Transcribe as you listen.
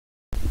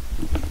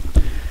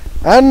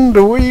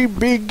And we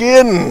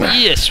begin!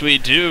 Yes, we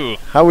do.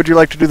 How would you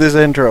like to do this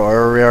intro, or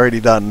are we already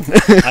done?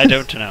 I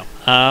don't know.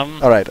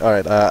 Alright,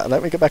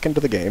 let me get back into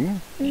the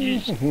game.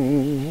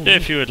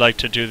 If you would like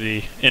to do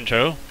the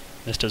intro,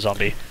 Mr.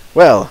 Zombie.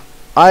 Well,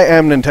 I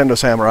am Nintendo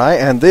Samurai,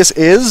 and this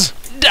is...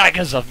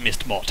 Daggers of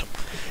Mist Mortem.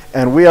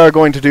 And we are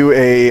going to do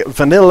a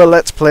vanilla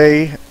Let's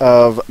Play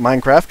of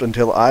Minecraft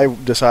until I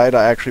decide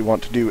I actually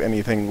want to do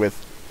anything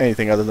with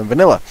anything other than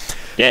vanilla.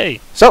 Yay.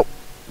 So,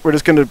 we're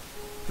just going to...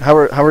 How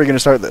are we going to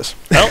start this?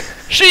 Well,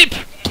 sheep!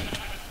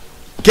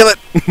 Kill it!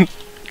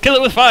 Kill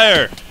it with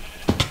fire!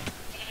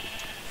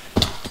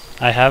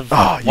 I have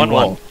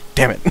one.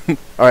 Damn it.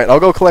 Alright, I'll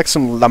go collect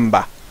some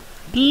lumber.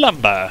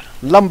 Lumber.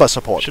 Lumber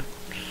support.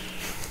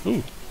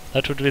 Ooh,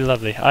 that would be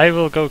lovely. I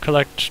will go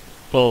collect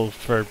wool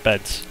for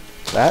beds.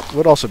 That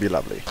would also be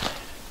lovely.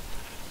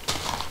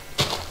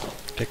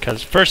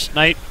 Because first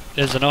night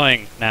is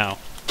annoying now.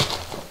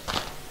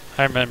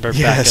 I remember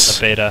back in the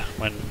beta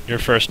when your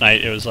first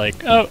night it was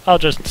like, oh, I'll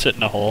just sit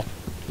in a hole.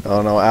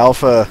 Oh no,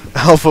 Alpha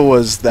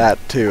was that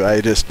too.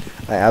 I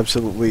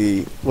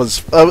absolutely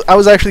was, I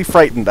was actually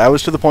frightened. I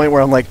was to the point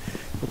where I'm like,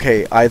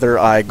 okay, either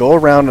I go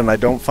around and I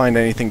don't find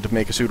anything to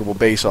make a suitable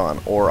base on,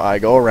 or I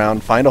go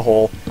around, find a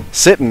hole,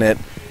 sit in it,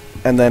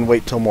 and then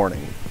wait till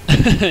morning.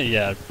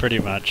 Yeah, pretty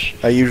much.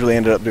 I usually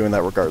ended up doing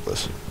that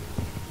regardless.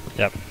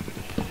 Yep.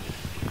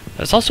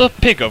 There's also a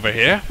pig over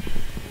here.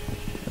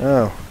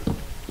 Oh.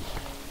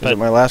 Is it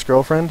my last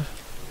girlfriend?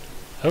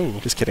 Oh.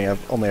 Just kidding,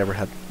 I've only ever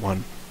had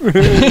one.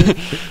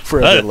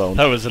 Forever alone.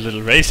 That was a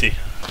little racy.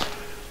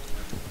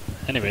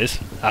 Anyways,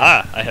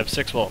 I have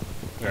 6 wool.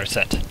 We are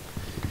set.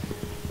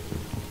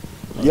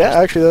 Yeah,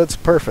 actually that's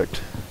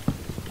perfect.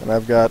 And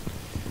I've got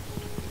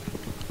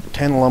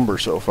 10 lumber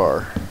so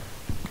far.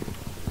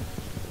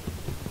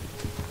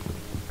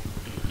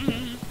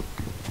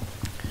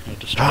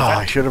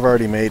 I should have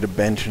already made a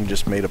bench and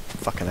just made a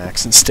fucking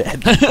axe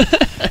instead.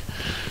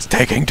 It's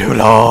taking too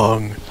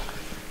long.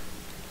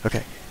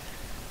 Okay.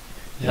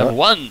 You have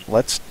 1.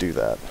 Let's do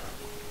that.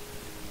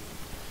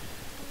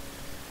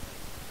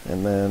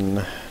 And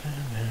then...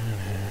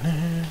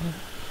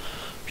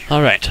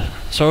 Alright,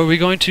 so are we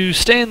going to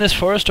stay in this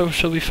forest, or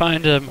shall we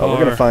find a more... Oh, we're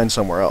going to find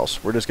somewhere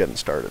else. We're just getting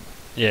started.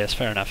 Yes,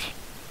 fair enough.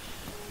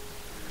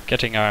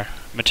 Getting our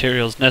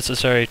materials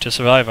necessary to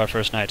survive our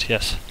first night,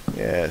 yes.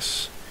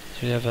 Yes.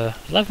 So we have a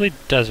lovely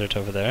desert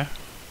over there.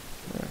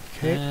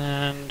 Okay.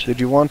 And... Did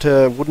you want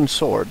a wooden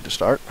sword to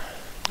start?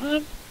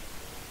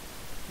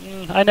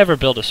 I never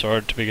build a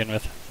sword to begin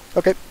with.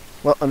 Okay.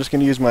 Well, I'm just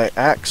going to use my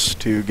axe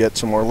to get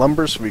some more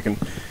lumber so we can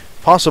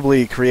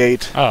possibly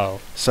create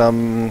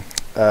some...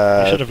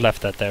 you should have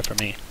left that there for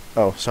me.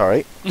 Oh,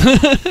 sorry.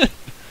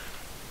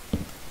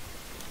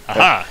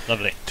 Aha!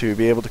 Lovely. To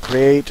be able to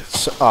create...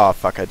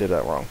 fuck, I did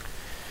that wrong.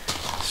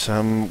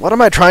 What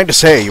am I trying to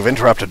say? You've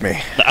interrupted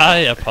me. I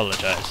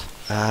apologize.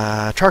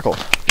 Charcoal.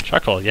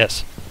 Charcoal,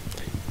 yes.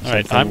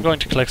 Alright, I'm going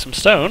to collect some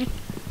stone.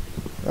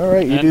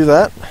 Alright, you do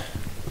that.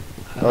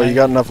 Oh, you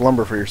got enough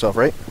lumber for yourself,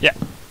 right? Yeah.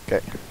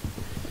 Okay.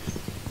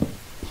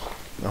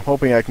 I'm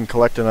hoping I can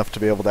collect enough to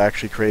be able to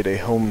actually create a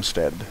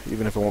homestead.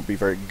 Even if it won't be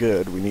very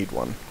good, we need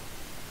one.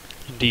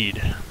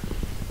 Indeed.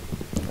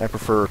 I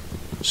prefer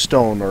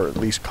stone, or at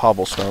least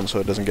cobblestone, so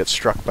it doesn't get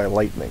struck by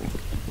lightning.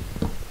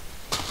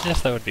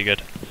 Yes, that would be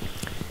good.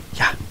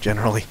 Yeah,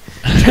 generally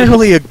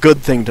a good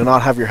thing to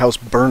not have your house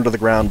burned to the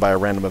ground by a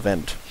random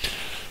event.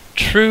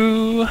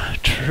 True,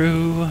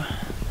 true.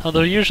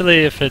 Although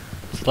usually if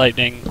it's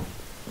lightning,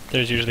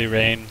 there's usually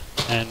rain,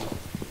 and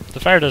the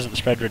fire doesn't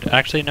spread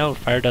actually, no,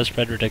 fire does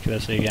spread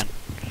ridiculously again.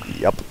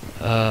 Yep.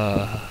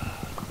 How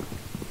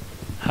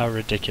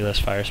ridiculous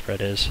fire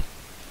spread is.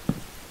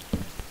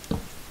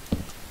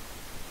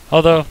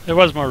 Although, it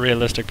was more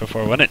realistic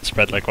before when it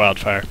spread like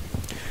wildfire.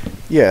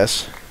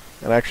 Yes.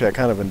 And actually, I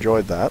kind of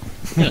enjoyed that.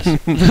 Yes.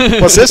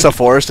 Was this a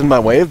forest in my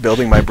way of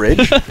building my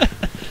bridge?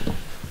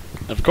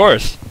 Of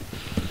course.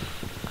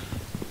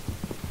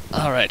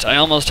 Alright, I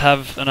almost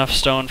have enough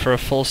stone for a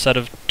full set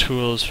of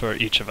tools for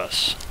each of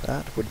us.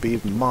 That would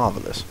be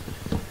marvelous.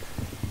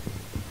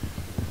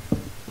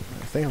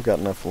 I think I've got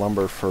enough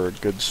lumber for a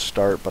good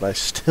start, but I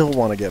still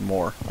want to get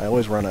more. I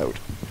always run out.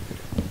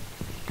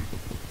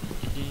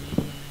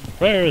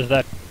 Where is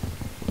that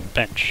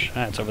bench?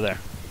 Ah, it's over there.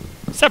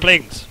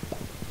 Saplings!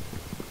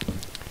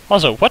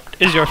 Also, what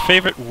is your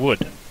favorite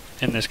wood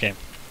in this game?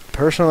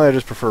 Personally, I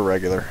just prefer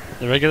regular.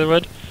 The regular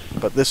wood?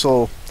 But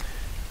this'll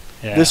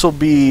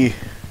be...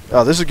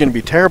 Oh, this is going to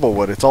be terrible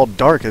wood. It's all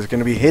dark. It's going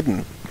to be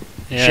hidden.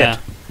 Yeah.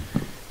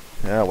 Shit.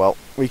 Yeah, well,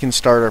 we can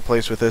start our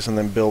place with this and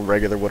then build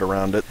regular wood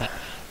around it.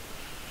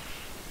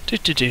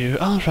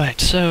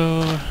 Alright,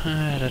 so...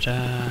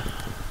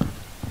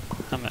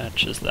 How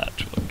much is that?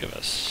 Will give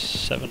us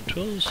 7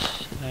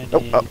 tools.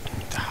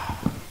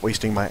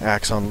 Wasting my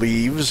axe on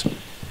leaves.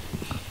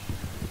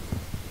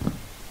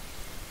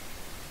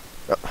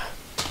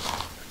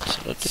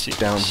 So let's see.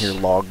 Down here,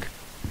 log.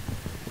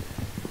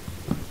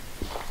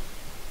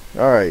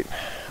 Alright.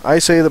 I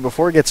say that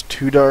before it gets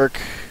too dark,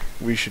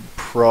 we should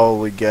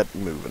probably get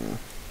moving.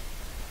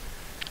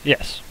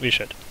 Yes, we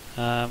should.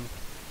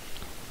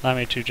 Allow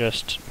me to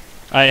just...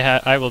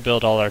 I will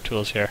build all our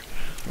tools here.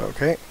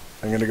 Okay.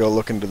 I'm going to go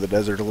look into the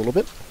desert a little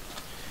bit.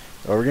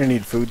 Oh, we're going to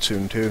need food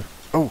soon, too.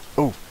 Oh,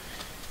 oh.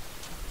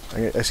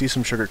 I see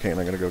some sugar cane.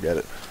 I'm going to go get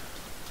it.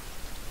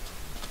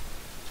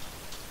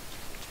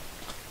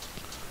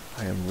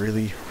 I am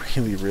really,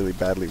 really, really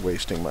badly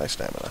wasting my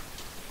stamina.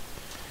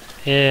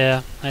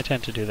 Yeah, I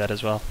tend to do that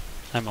as well.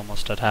 I'm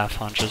almost at half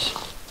haunches.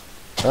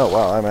 Oh,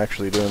 wow. I'm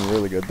actually doing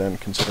really good then,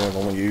 considering I've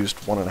only used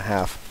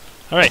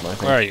 1.5. Alright,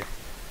 where are you?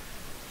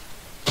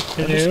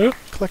 Hello?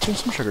 Collecting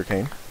some sugar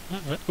cane.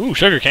 Ooh,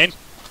 sugarcane!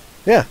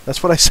 Yeah,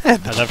 that's what I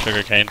said. I love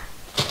sugarcane.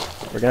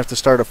 We're gonna have to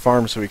start a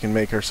farm so we can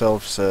make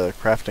ourselves an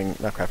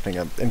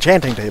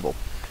enchanting table.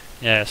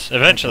 Yes,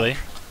 eventually.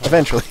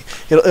 Eventually.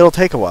 It'll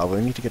take a while. We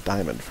need to get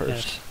diamond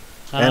first. Yes.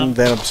 And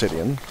then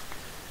obsidian.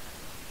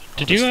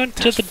 Did you go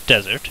to the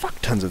desert?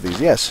 Fuck tons of these,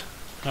 yes.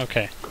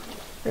 Okay.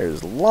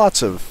 There's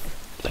lots of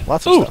Ooh,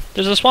 stuff.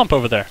 there's a swamp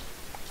over there.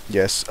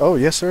 Yes. Oh,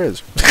 yes there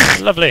is.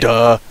 Lovely.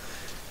 Duh.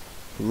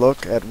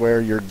 Look at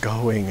where you're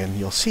going and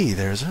you'll see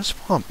there's a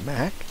swamp,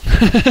 Mac.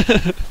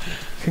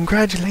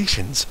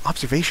 Congratulations.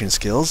 Observation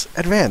skills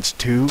advanced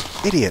to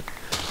idiot.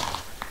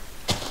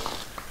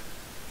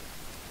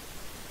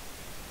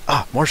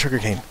 Ah, more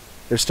sugarcane.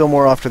 There's still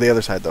more off to the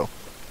other side, though.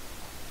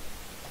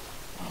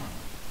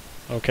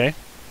 Okay.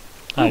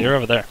 Ah, you're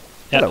over there.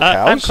 Yeah, Hello,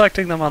 I'm cows.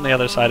 collecting them on the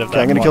other side of that.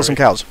 Okay, I'm gonna kill some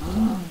cows.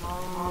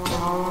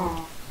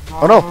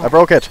 Oh no, I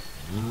broke it.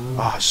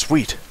 Ah,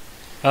 sweet.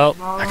 Well,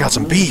 I got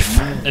some beef.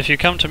 if you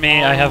come to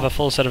me, I have a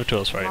full set of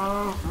tools for you.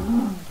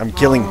 I'm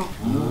killing.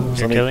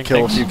 You're Let me killing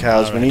kill a things? few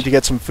cows. We Alright. need to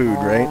get some food,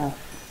 right?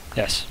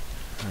 Yes.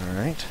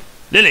 Alright.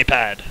 Lily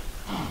pad.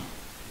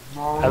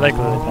 I like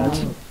lily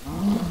pads.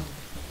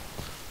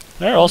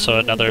 There are also I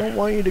another... don't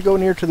want you to go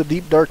near to the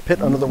deep dark pit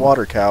under the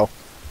water, cow.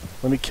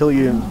 Let me kill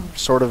you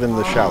sort of in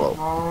the shallow.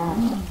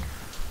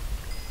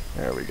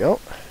 There we go.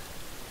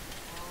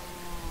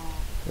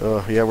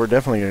 Oh, yeah, we're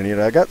definitely going to need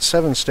it. I got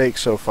 7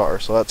 steaks so far,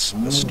 so that's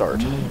a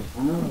start.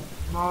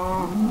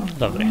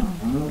 Lovely.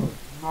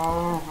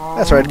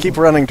 That's right, keep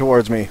running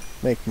towards me.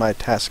 Make my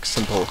task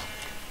simple.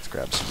 Let's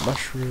grab some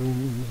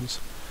mushrooms.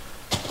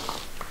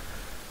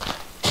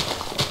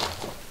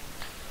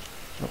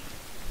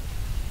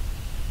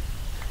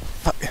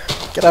 Fuck.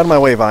 Get out of my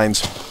way,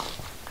 vines.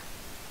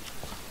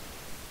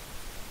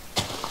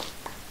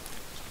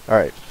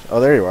 Alright. Oh,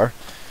 there you are.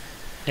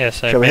 Yes,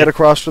 Shall we head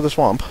across to the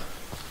swamp?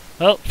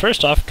 Well,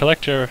 first off,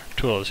 collect your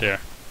tools here.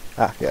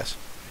 Ah, yes.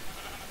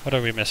 What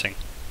are we missing?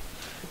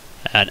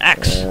 An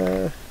axe.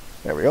 There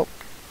we go.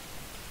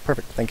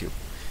 Perfect, thank you.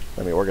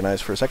 Let me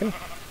organize for a second.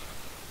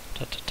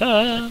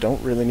 Ta-ta-ta.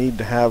 Don't really need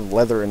to have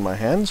leather in my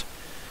hands.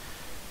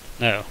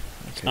 No,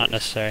 it's not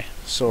necessary.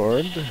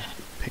 Sword,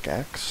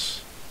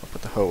 pickaxe. I'll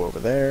put the hoe over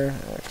there,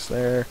 axe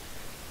there,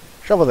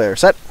 shovel there,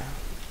 set.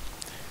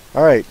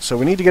 Alright, so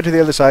we need to get to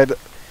the other side.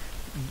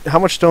 How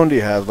much stone do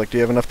you have? Like, do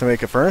you have enough to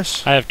make a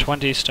furnace? I have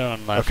 20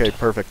 stone left. Okay,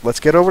 perfect. Let's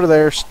get over to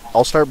there.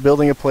 I'll start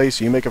building a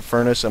place, you make a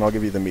furnace, and I'll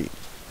give you the meat.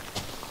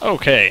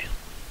 Okay.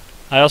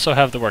 I also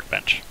have the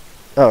workbench,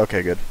 Oh,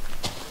 okay, good.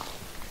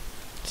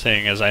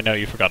 seeing as I know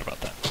you forgot about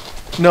that.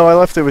 No, I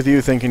left it with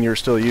you thinking you were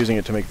still using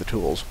it to make the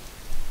tools.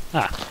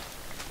 Ah,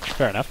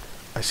 fair enough.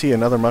 I see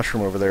another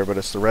mushroom over there, but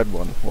it's the red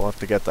one. We'll have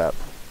to get that.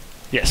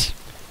 Yes.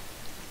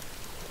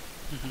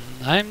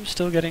 I'm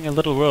still getting a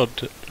little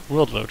world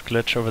load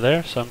glitch over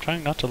there, so I'm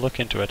trying not to look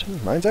into it.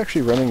 Mine's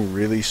actually running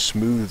really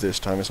smooth this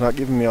time. It's not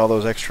giving me all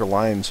those extra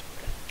lines.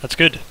 That's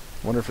good.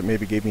 Wonder if it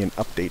maybe gave me an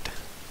update.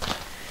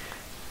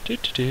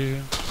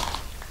 Do-do-do.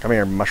 Come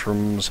here,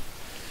 mushrooms.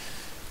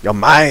 You're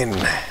mine!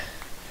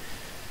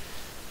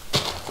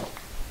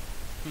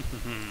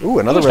 Ooh,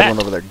 another Ooh, red bat.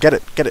 one over there. Get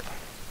it, get it.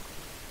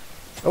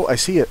 Oh, I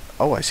see it.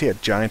 Oh, I see a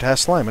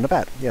giant-ass slime and a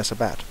bat. Yes, a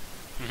bat.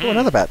 Oh,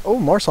 another bat. Oh,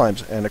 more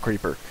slimes and a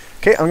creeper.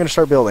 Okay, I'm gonna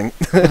start building.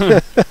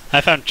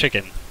 I found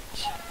chicken.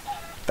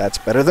 That's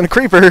better than a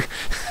creeper.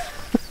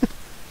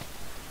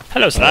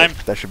 Hello, slime.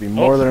 That should be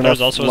more than there's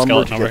enough also a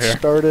lumber to skeleton over get here.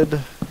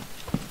 started.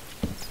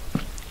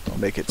 I'll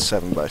make it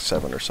 7 by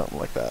 7 or something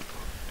like that.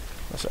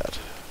 What's that?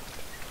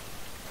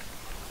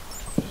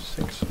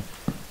 6.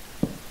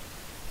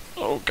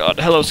 Oh god,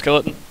 hello,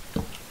 skeleton.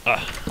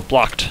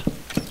 Blocked.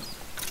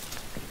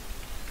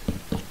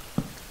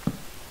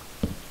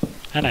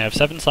 And I have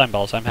 7 slime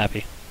balls, I'm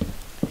happy.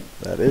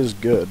 That is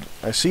good.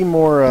 I see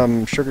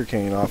more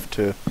sugarcane off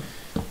to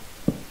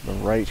the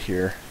right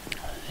here.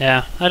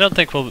 Yeah, I don't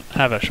think we'll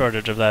have a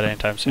shortage of that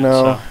anytime soon.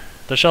 No. So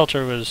the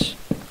shelter was...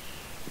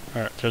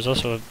 there's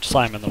also a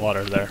slime in the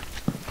water there.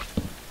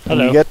 When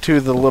Hello. you get to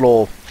the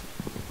little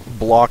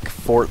block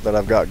fort that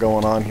I've got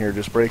going on here,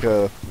 just break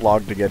a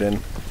log to get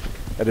in.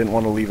 I didn't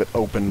want to leave it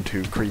open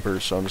to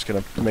creepers, so I'm just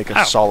going to make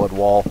a solid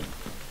wall.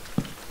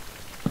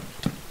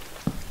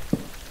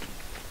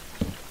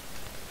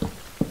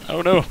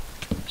 Oh no!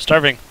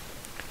 Starving.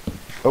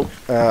 Oh,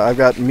 I've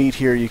got meat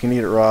here. You can eat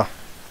it raw.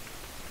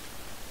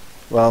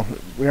 Well,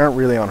 we aren't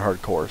really on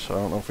hardcore, so I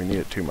don't know if we need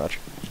it too much.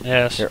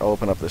 Yes. Here, I'll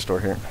open up this door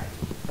here.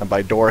 And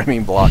by door, I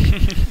mean block.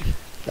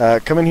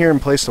 Come in here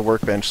and place the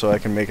workbench so I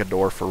can make a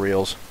door for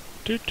reals.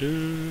 Here,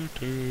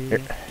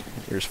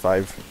 here's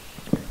 5.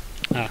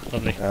 Ah,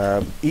 lovely.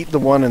 Eat the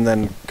one and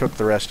then cook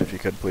the rest if you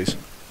could, please.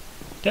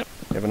 Yep.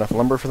 You have enough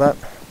lumber for that?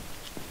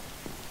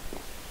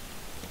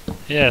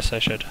 Yes, I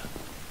should.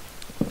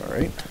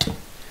 Alright.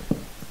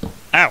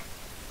 Ow!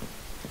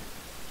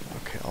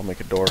 Okay, I'll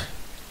make a door.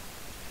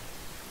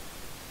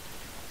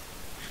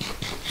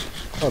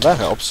 Oh, that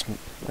helps.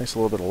 Nice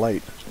little bit of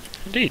light.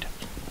 Indeed.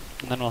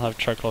 And then we'll have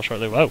charcoal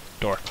shortly. Whoa,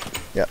 door.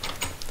 Yep.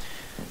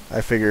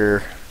 I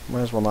figure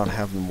might as well not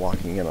have them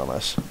walking in on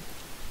us.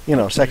 You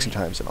know, sexy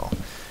times and all.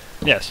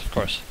 Yes, of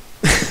course.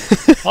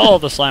 All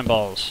the slime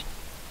balls.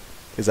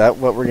 Is that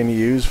what we're going to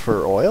use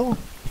for oil?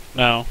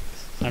 No,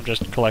 I'm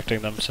just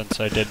collecting them since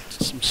I did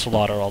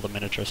slaughter all the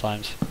miniature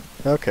slimes.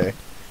 Okay.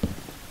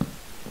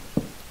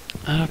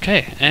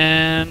 Okay,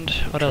 and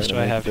what else do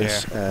I have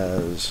this here?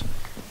 As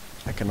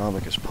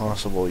economic as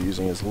possible,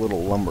 using as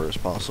little lumber as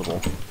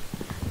possible.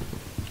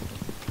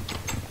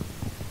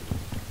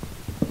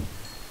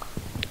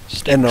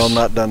 Sticks. And no, I'm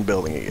not done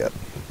building it yet.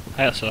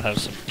 I also have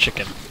some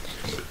chicken.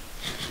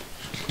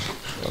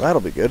 Well,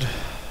 that'll be good.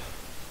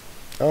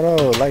 Oh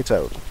no, lights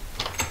out.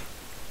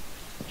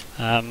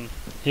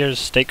 Here's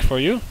steak for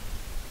you.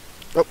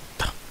 Oh.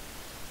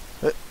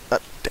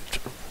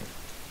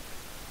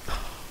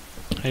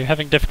 Are you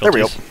having There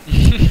difficulties?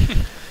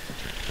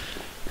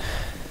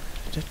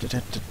 we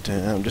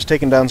go. I'm just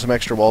taking down some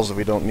extra walls that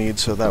we don't need,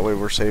 so that way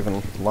we're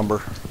saving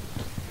lumber.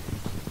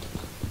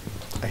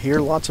 I hear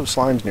lots of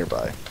slimes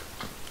nearby.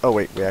 Oh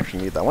wait, we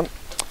actually need that one.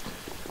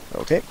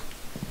 Okay.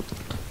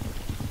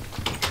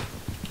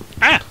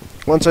 Ah!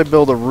 Once I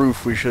build a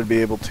roof, we should be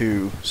able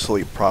to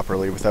sleep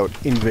properly without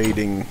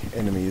invading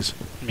enemies.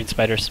 I mean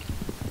spiders.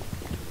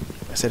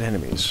 I said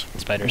enemies.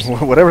 Spiders.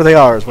 Whatever they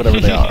are is whatever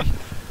they are.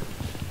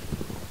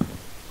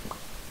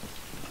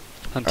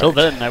 Until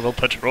Right. then, I will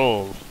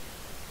patrol.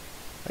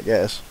 I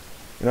guess.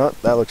 You know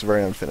what? That looks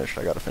very unfinished.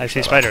 I gotta I finish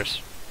see that up.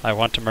 spiders. I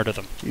want to murder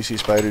them. You see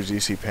spiders, you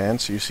see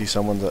pants, you see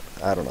someone that...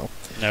 I don't know.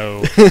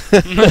 No.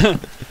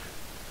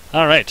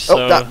 Alright,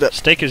 so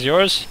steak is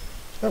yours.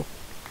 Oh.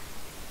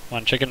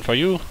 1 chicken for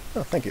you.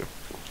 Oh, thank you.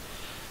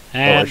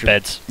 And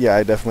beds. Yeah,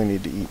 I definitely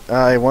need to eat.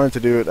 I wanted to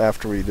do it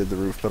after we did the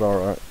roof, but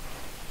alright.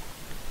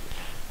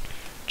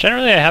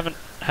 Generally, I haven't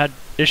had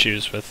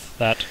issues with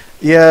that.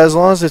 Yeah, as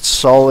long as it's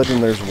solid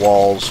and there's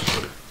walls.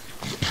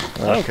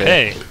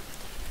 Okay.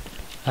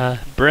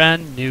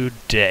 Brand new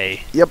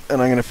day. Yep,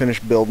 and I'm going to finish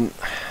building.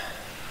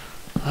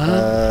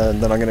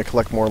 And then I'm going to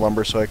collect more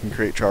lumber so I can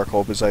create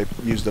charcoal, because I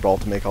used it all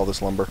to make all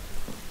this lumber.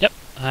 Yep,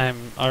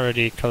 I'm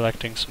already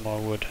collecting some more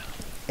wood.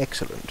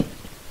 Excellent.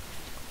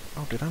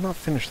 Oh, did I not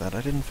finish that?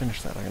 I didn't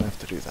finish that. I'm going to have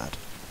to do that.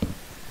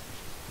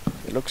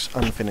 It looks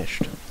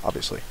unfinished,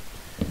 obviously.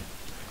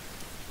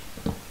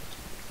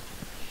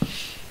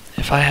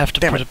 If I have to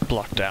Damn put it. a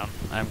block down,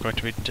 I'm going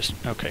to be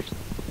okay.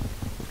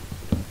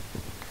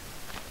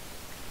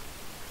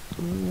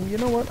 You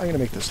know what? I'm going to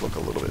make this look a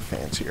little bit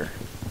fancier.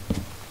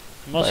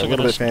 I'm By also a little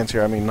going bit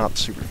fancier, I mean not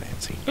super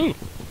fancy. Ooh,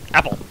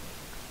 apple.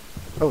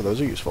 Oh,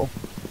 those are useful.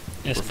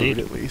 Yes, For food,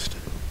 indeed. at least.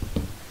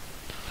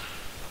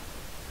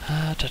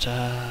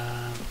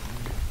 Ta-da.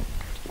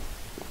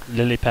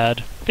 Lily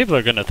pad. People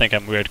are going to think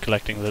I'm weird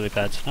collecting lily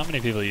pads. Not many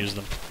people use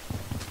them.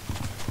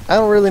 I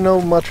don't really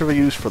know much of a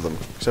use for them,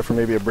 except for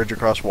maybe a bridge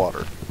across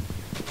water.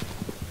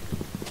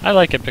 I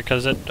like it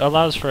because it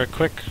allows for a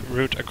quick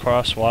route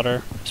across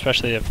water,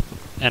 especially if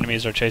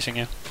enemies are chasing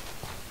you.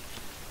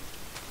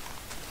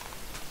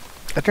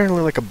 I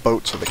generally like a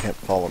boat so they can't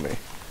follow me.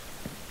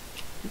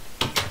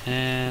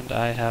 And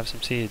I have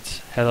some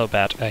seeds. Hello,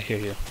 bat. I hear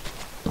you.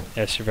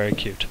 Yes, you're very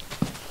cute.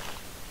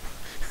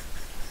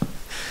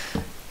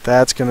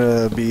 That's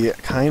gonna be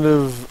kind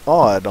of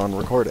odd on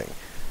recording.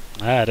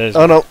 Ah, it is.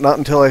 Oh no, not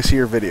until I see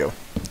your video.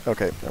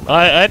 Okay, never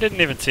mind. I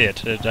didn't even see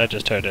it. I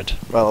just heard it.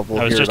 Well,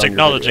 we'll I was hear just it on your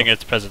acknowledging video.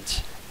 its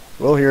presence.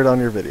 We'll hear it on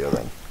your video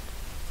then.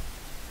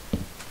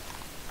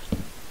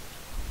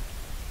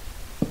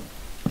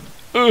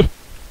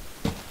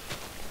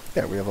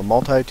 Yeah, we have a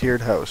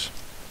multi-tiered house.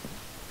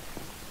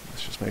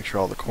 Let's just make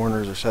sure all the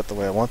corners are set the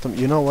way I want them.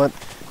 You know what?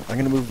 I'm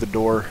going to move the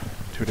door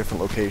to a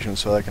different location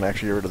so I can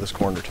actually get rid of this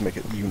corner to make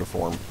it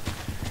uniform.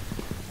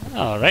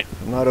 Alright.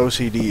 I'm not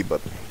OCD,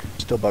 but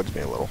it still bugs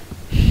me a little.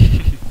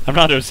 I'm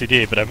not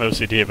OCD, but I'm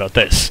OCD about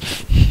this.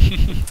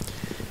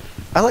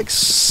 I like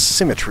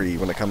symmetry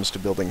when it comes to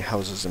building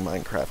houses in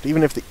Minecraft.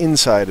 Even if the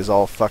inside is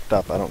all fucked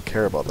up, I don't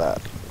care about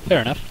that.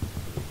 Fair enough.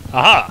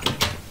 Aha!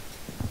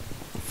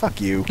 Fuck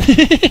you.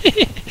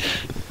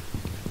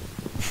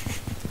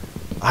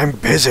 I'm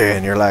busy,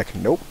 and you're like,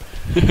 nope.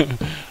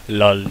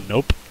 Lol,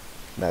 nope.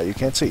 Now you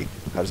can't see.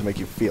 How does it make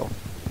you feel?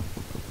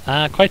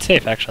 Quite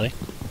safe, actually.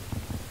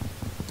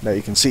 Now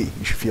you can see.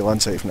 You should feel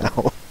unsafe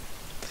now.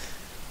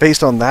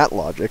 Based on that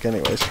logic,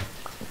 anyways.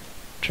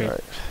 True.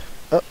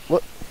 Alright.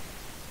 What?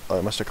 Oh,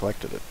 I must have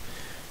collected it.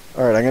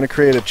 Alright, I'm going to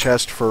create a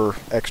chest for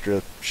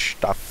extra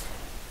stuff.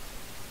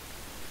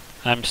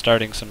 I'm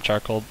starting some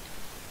charcoal.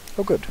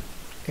 Oh, good.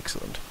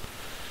 Excellent.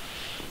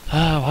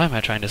 Why am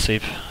I trying to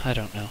sleep? I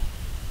don't know.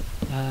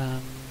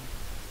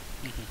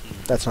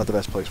 That's not the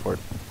best place for it.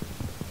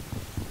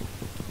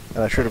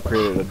 And I should have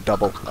created a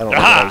double. I don't know what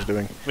Aha! I was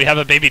doing. We have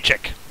a baby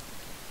chick.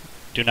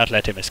 Do not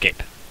let him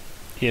escape.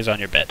 He is on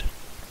your bed.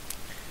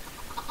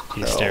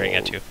 He's staring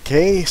at you.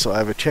 Okay, so I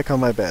have a chick on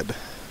my bed.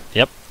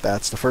 Yep.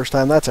 That's the first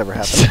time that's ever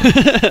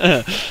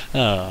happened.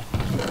 Oh.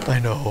 I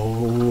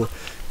know.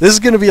 This is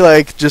going to be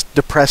like just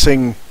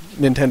depressing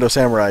Nintendo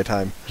Samurai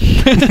time.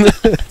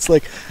 It's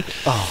like,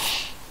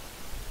 oh.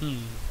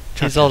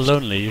 He's all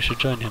lonely. You should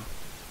join him.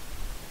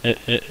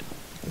 It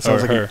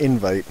sounds like her. an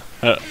invite.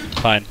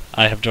 Fine.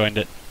 I have joined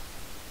it.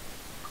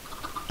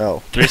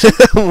 Oh.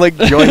 I'm like,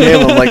 join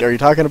him. I'm like, are you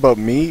talking about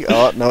me?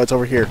 Oh, no, it's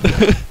over here.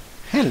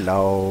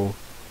 Hello.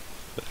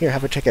 Here,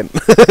 have a chicken.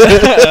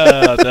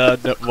 No,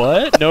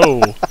 what? No.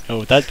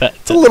 No,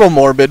 it's a little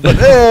morbid, but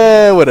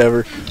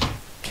whatever.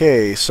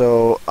 Okay,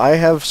 so I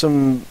have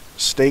some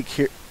steak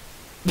here.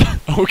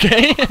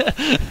 Okay.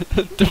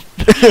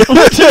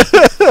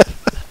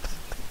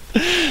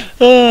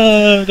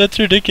 That's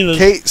ridiculous.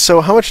 Okay,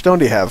 so how much stone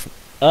do you have?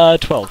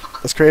 12.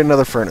 Let's create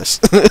another furnace.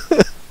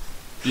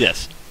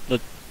 Yes.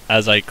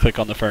 As I click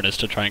on the furnace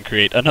to try and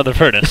create another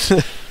furnace.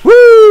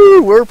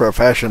 Woo! We're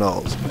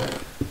professionals.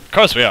 Of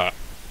course we are.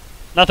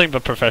 Nothing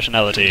but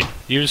professionality.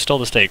 You stole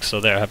the steaks,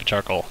 so there, have a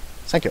charcoal.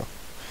 Thank you.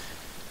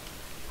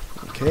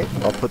 Okay,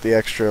 I'll put the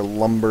extra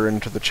lumber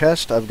into the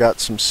chest. I've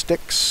got some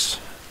sticks.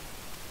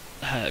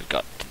 I've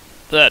got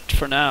that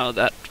for now,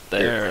 that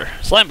there.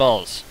 Slime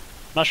balls,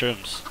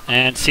 mushrooms,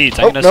 and seeds.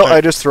 Oh, no,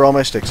 I just threw all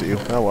my sticks at you.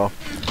 Oh, well.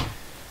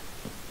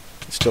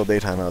 It's still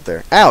daytime out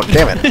there. Ow,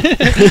 damn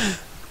it.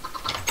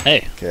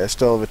 Hey. Okay, I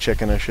still have a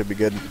chicken. I should be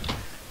good.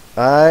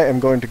 I am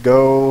going to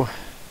go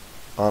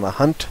on a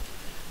hunt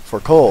for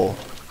coal,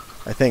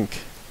 I think.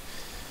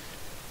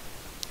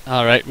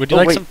 Alright, would you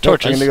like some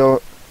torches? I'm going to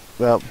go...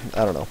 Well,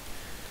 I don't know.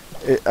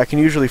 I can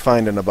usually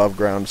find an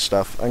above-ground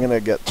stuff. I'm going to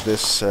get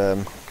this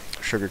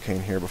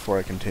sugarcane here before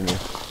I continue.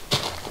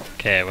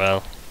 Okay,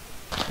 well...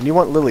 And you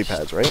want lily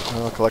pads, right?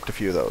 I'll collect a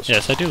few of those.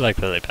 Yes, I do like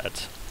lily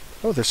pads.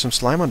 Oh, there's some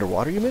slime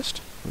underwater you missed?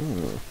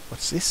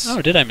 What's this?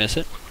 Oh, did I miss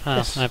it? Oh,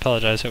 Yes. I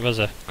apologize. It was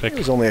a quick... It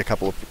was only a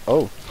couple of...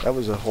 Oh, that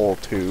was a hole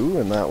 2,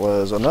 and that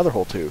was another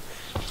hole 2.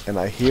 And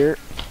I hear...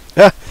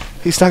 Ah!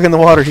 He's stuck in the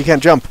water. He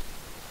can't jump.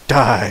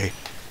 Die.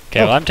 Okay,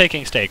 well, I'm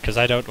taking steak, because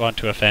I don't want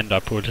to offend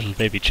our poor little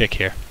baby chick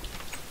here.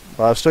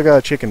 Well, I've still got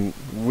a chicken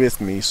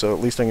with me, so at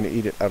least I'm going to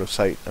eat it out of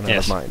sight and out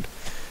of mind.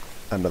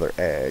 Another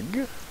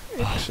egg.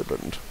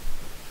 Excellent.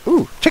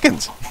 Ooh,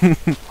 chickens!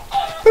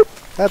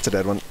 Boop. That's a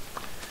dead one.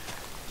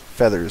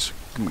 Feathers.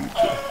 Good.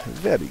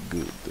 Very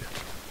good.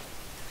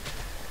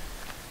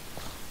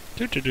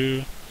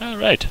 Doo-doo-doo.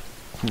 Alright.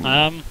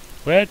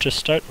 Where to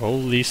start?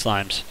 Holy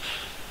slimes.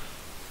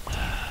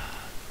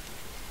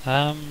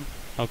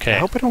 Okay. I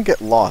hope I don't get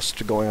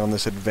lost going on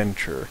this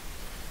adventure.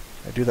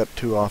 I do that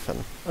too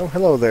often. Oh,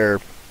 hello there,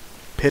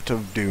 Pit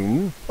of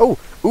Doom. Oh,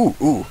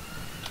 ooh.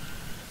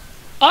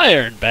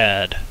 Iron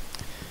bad.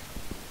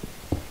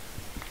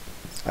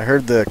 I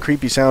heard the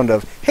creepy sound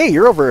of, hey,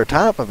 you're over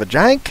top of a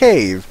giant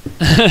cave.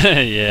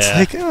 Yeah.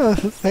 It's like, oh,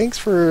 thanks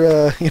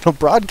for,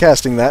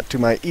 broadcasting that to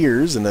my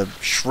ears in a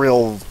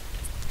shrill,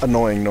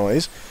 annoying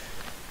noise.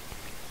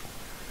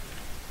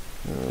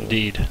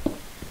 Indeed.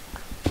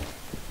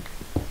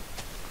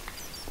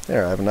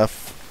 There, I have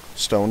enough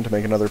stone to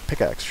make another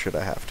pickaxe, should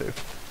I have to.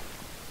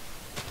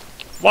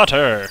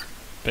 Water!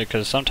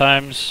 Because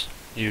sometimes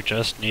you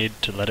just need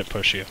to let it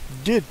push you.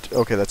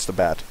 Okay, that's the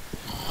bat.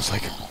 It's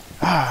like,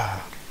 I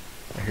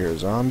hear a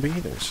zombie,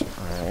 there's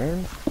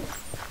iron.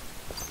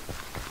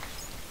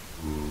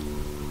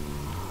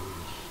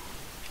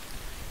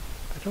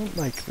 I don't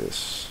like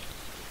this.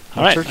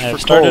 Alright, I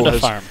have started a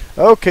farm.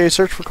 Okay,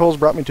 search for coals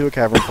brought me to a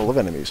cavern full of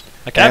enemies.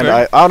 A cavern?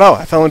 And oh no,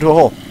 I fell into a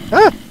hole.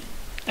 Ah!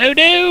 Oh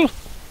no!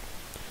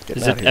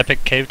 Getting Is out it here.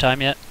 epic cave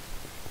time yet?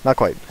 Not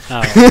quite.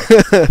 Oh.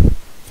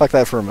 Fuck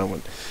that for a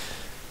moment.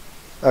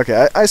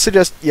 Okay, I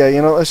suggest,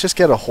 let's just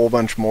get a whole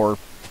bunch more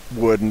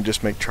wood and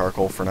just make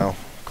charcoal for now.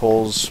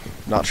 Coal's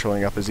not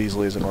showing up as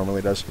easily as it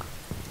normally does.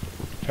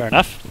 Fair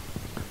enough.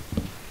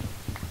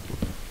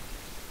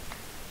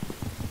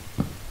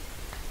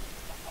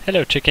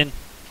 Hello, chicken.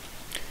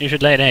 You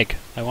should lay an egg.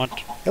 I want...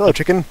 Hello,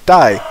 chicken.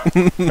 Die.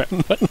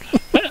 What?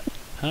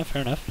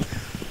 Fair enough.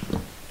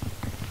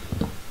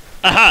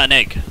 Aha, an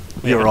egg.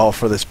 You're all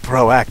for this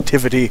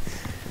proactivity.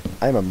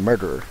 I'm a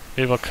murderer.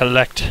 We will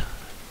collect...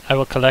 I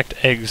will collect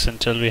eggs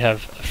until we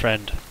have a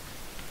friend.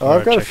 Oh,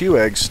 I've got a few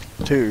eggs,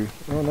 too.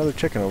 Oh, another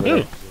chicken over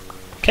there.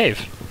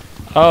 Cave.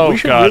 Oh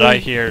god, really I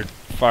hear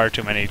far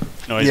too many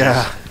noises.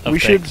 Yeah, of we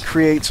should things.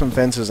 create some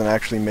fences and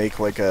actually make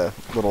like a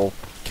little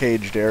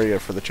caged area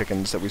for the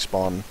chickens that we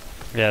spawn.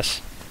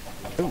 Yes.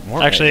 Ooh,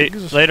 more Actually,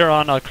 eggs. later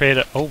on I'll create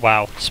a... Oh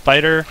wow.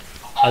 Spider,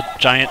 a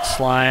giant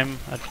slime,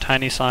 a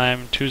tiny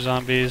slime, 2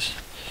 zombies.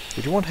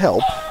 Did you want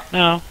help?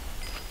 No.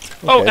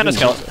 Okay, Oh, I and a didn't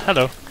skeleton. know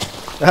Hello.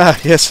 Ah,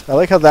 yes. I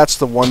like how that's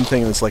the one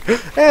thing that's like,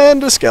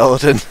 and a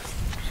skeleton.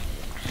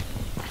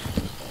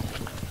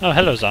 Oh,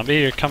 hello, zombie.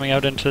 You're coming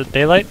out into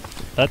daylight?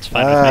 That's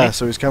fine with me.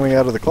 So he's coming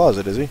out of the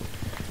closet, is he?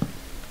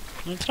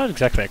 It's not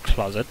exactly a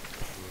closet.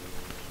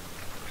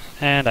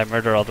 And I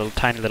murder all the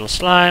tiny little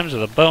slimes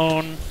with a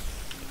bone.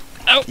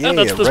 Ow, Yay,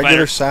 that's a the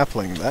regular spider.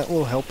 sapling. That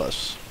will help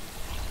us.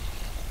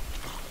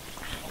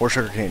 Or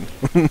sugarcane.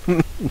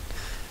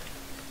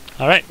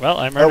 Alright, well,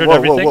 I Oh, murdered whoa,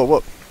 everything. whoa, whoa,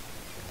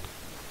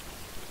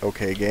 whoa.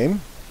 Okay,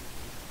 game.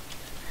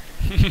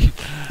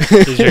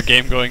 Is your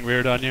game going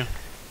weird on you?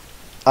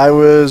 I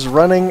was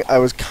running, I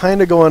was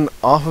kind of going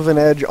off of an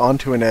edge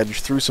onto an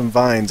edge through some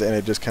vines, and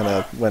it just kind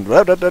of went...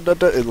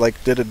 It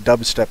like did a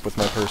dubstep with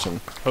my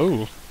person.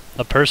 Oh,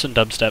 a person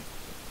dubstep.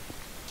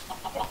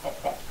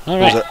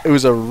 Alright, It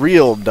was a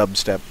real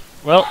dubstep.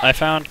 well, I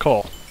found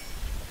coal.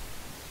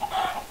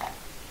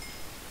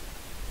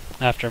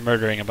 After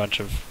murdering a bunch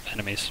of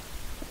enemies.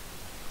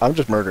 I'm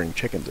just murdering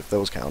chickens, if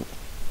those count.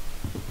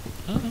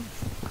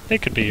 They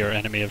could be your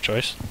enemy of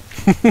choice.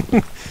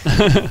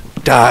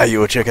 Die,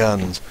 you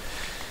chickens!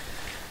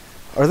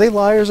 Are they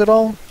liars at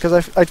all?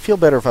 Because I'd feel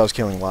better if I was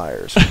killing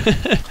liars.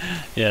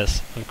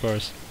 Yes, of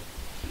course.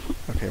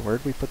 Okay,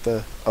 where'd we put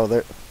the... Oh,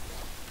 there...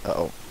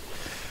 Uh-oh.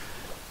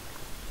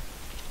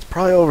 It's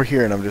probably over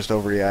here and I'm just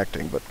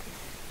overreacting, but...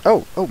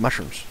 Oh,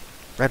 mushrooms.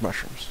 Red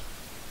mushrooms.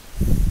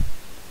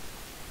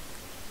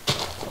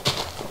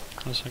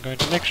 So I'm going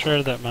to make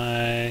sure that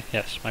my...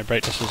 Yes, my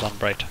brightness is on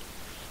bright.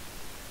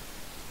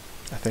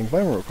 I think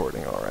I'm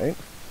recording alright.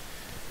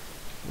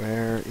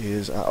 Where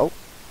is... oh.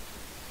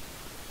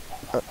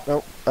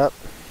 No.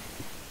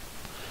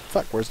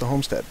 Fuck, where's the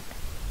homestead?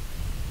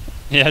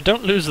 Yeah,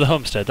 don't lose the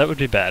homestead. That would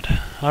be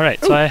bad.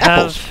 Alright, so Ooh, I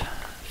apples. have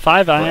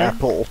 5 Or iron.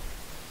 apple.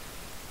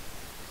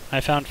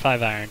 I found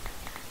 5 iron.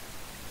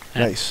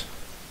 And Nice.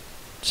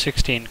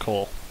 16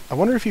 coal. I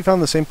wonder if you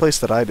found the same place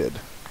that I did.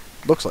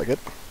 Looks like it.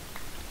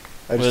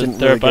 I just didn't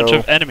There are really a bunch go...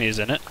 of enemies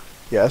in it.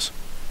 Yes.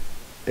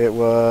 It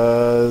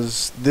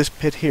was this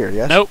pit here,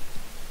 yes? Nope.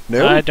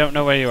 No? I don't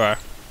know where you are.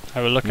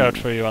 I will look out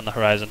for you on the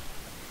horizon.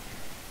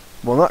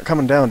 Well, not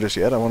coming down just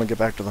yet. I want to get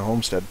back to the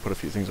homestead, put a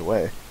few things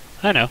away.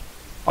 I know.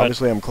 But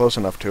Obviously, I'm close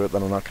enough to it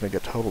that I'm not going to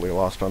get totally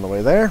lost on the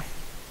way there.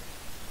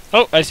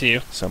 oh, I see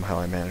you. Somehow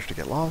I managed to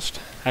get lost.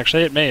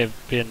 Actually, it may have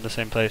been in the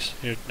same place.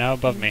 You're now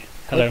above me. It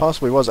Hello.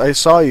 possibly was. I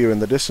saw you in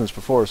the distance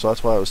before, so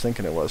that's why I was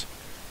thinking it was.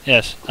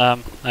 Yes,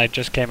 I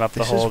just came up the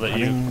This hole is that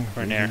you running were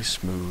really near.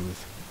 smooth.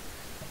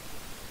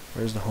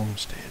 Where's the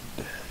homestead?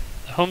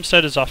 The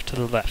homestead is off to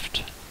the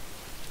left.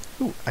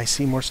 Ooh, I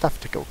see more stuff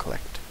to go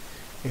collect.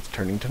 It's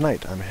turning to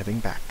night. I'm heading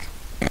back.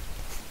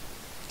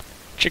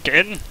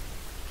 Chicken!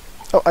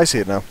 Oh, I see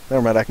it now.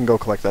 Never mind, I can go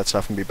collect that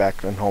stuff and be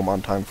back and home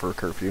on time for a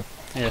curfew.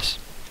 Yes.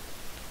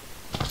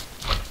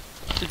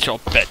 It's your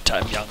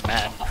bedtime, young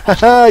man.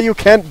 Haha, you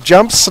can't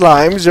jump,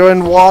 slimes. You're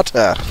in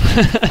water.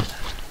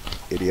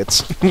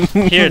 Idiots.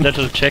 Here,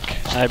 little chick,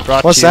 I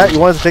brought What's you that? You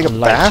wanted to take a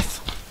light. bath?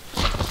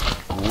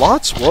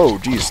 Lots? Whoa,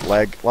 geez,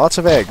 leg. Lots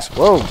of eggs.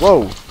 Whoa,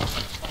 whoa.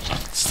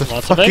 It's the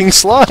Lots of fucking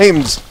eggs?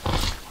 slimes.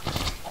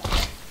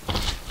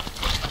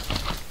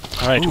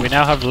 Alright, we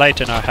now have light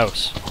in our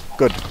house.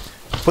 Good.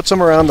 Put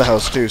some around the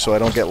house, too, so I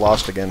don't get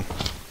lost again.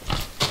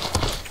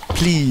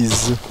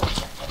 Please.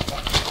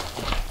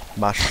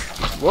 Mush.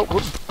 Whoa, whoa.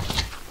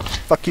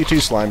 Fuck you too,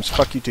 slimes.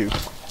 Fuck you too.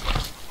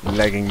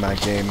 Lagging my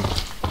game.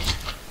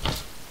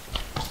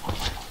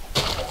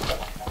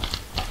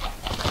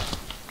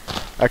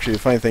 Actually, the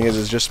funny thing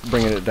is just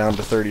bringing it down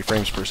to 30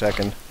 frames per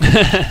second.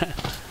 I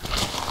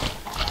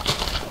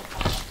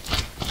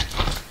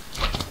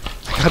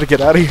gotta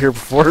get out of here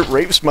before it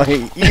rapes my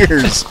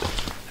ears.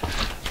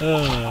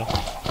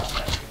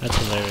 That's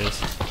hilarious.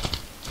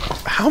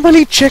 How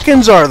many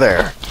chickens are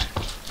there?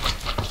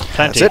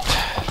 Plenty. That's it.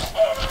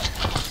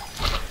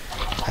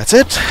 That's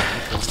it.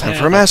 It's time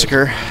for a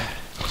massacre.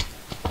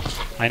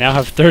 I now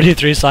have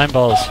 33 slime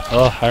balls.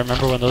 Oh, I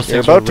remember when those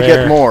You're things were about to rare.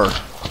 get more.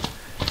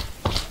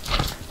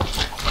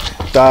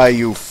 Die,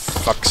 you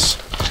fucks.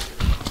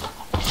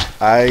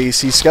 I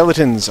see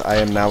skeletons. I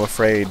am now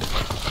afraid.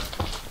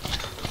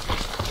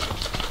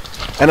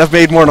 And I've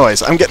made more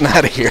noise. I'm getting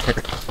out of here.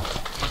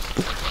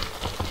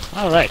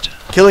 Alright.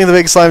 Killing the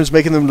big slimes,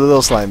 making them the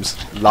little slimes.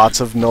 Lots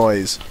of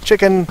noise.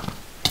 Chicken!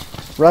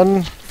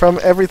 Run from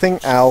everything.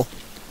 Ow.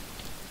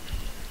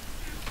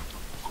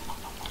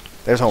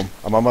 There's home.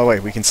 I'm on my way.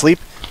 We can sleep.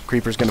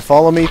 Creeper's gonna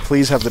follow me.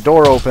 Please have the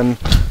door open.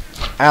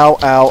 Ow,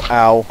 ow,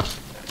 ow.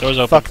 Door's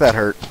open. Fuck, that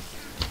hurt.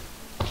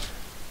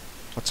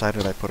 What side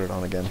did I put it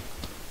on again?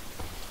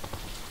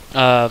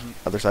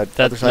 Other side,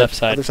 That other side, left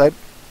side. other side.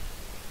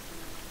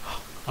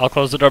 I'll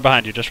close the door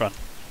behind you. Just run.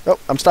 Oh,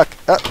 I'm stuck.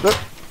 Ah!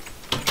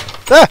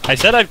 I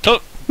said I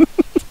took.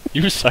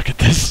 You suck at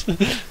this.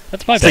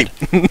 That's my Sleep.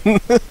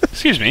 bed.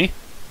 Excuse me.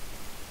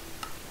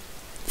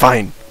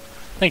 Fine.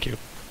 Thank you.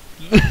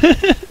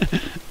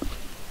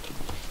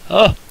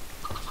 Oh.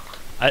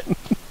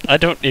 I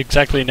don't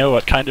exactly know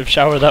what kind of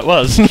shower that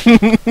was.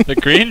 The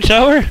green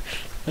shower?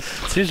 That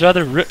seems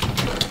rather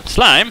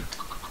slime.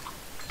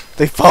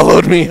 They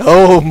followed me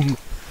home.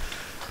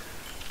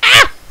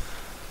 Ah!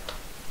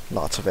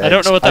 Lots of eggs. I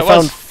don't know what that I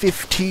found was.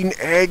 15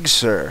 eggs,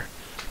 sir.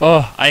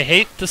 Oh, I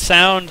hate the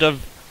sound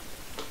of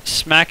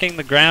smacking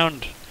the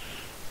ground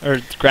or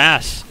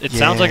grass. It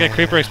sounds like a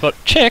creeper Yeah. explode.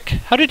 Chick,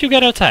 how did you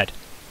get outside?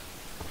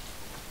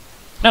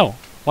 No.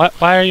 Why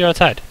are you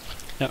outside?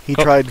 No. He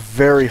go. tried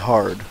very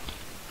hard.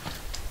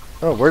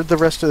 Oh, where'd the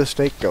rest of the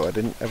steak go? I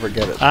didn't ever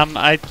get it.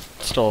 I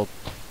stole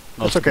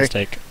most That's of the okay.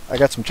 steak. I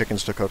got some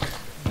chickens to cook.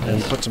 And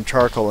Yes. put some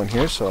charcoal in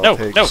here, so No, I'll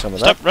take no, some of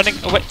stop that.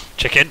 running away.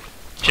 Chicken.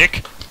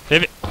 Chick.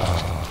 Baby.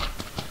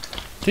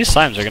 These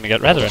slimes are going to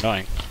get rather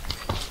annoying.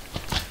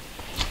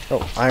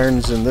 Oh,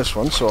 iron's in this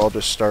one, so I'll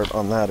just start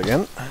on that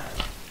again.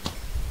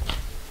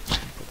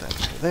 Put that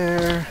into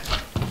there.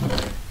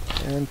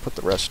 And put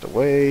the rest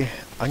away.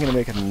 I'm going to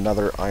make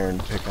another iron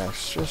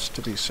pickaxe just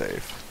to be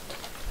safe.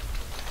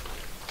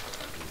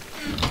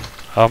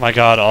 Oh my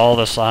god, all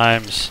the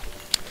slimes.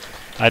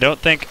 I don't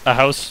think a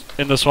house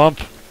in the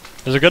swamp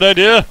is a good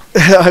idea.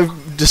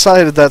 I've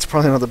decided that's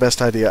probably not the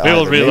best idea We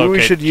will either. Maybe we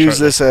relocate should use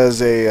shortly. this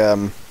as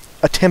a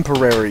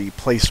temporary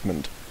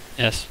placement.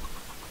 Yes.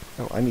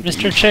 Oh, I need to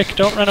Mr. eat. Chick,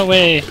 don't run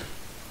away.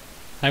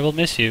 I will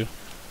miss you.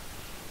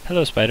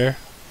 Hello, spider.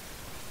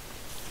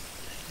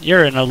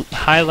 You're in a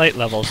high light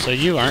level, so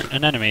you aren't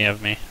an enemy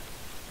of me.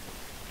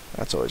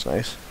 That's always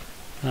nice.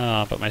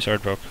 Oh, but my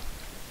sword broke.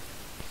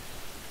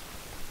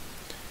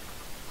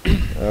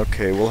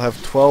 Okay, we'll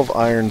have 12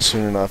 iron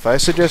soon enough. I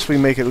suggest we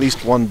make at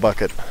least one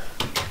bucket.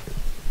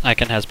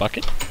 Icon has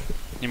bucket?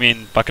 You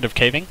mean bucket of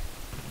caving?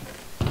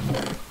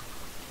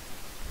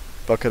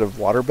 Bucket of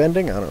water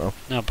bending? I don't know.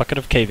 No, bucket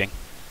of caving.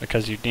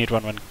 Because you need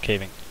one when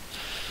caving.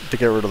 To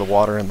get rid of the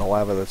water and the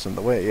lava that's in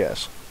the way,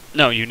 yes.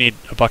 No, you need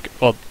a bucket.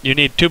 Well, you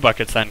need 2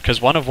 buckets then,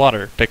 because one of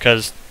water,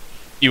 because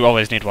you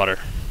always need water.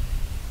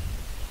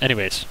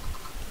 Anyways.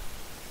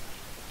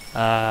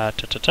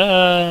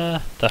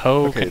 The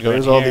hoe Okay, can go in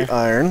there's all here. the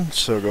iron,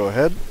 so go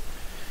ahead.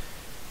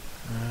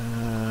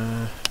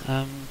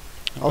 I'll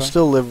Okay.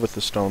 still live with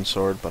the stone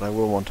sword, but I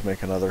will want to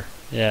make another.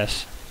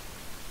 Yes.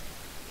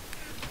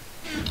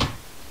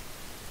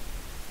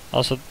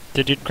 Also,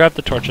 did you grab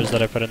the torches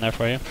that I put in there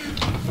for you?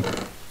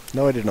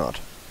 No, I did not.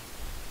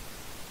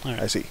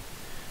 Alright. I see.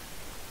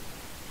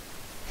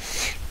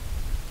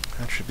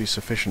 That should be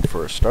sufficient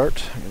for a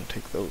start. I'm going to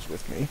take those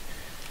with me.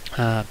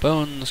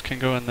 Bones can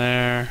go in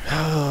there.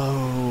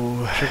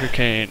 Oh.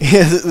 Sugarcane.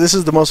 Yeah, this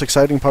is the most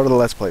exciting part of the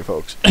Let's Play,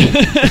 folks.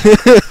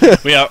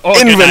 We are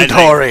organizing.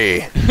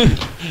 Inventory!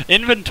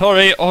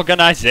 Inventory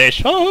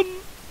organization!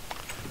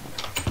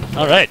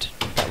 Alright.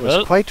 That was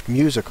Well, quite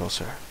musical,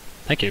 sir.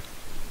 thank you.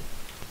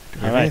 Do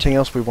we have Alright. anything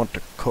else we want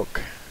to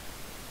cook?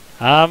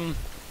 Um,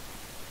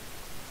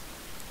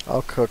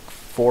 I'll cook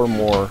 4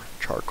 more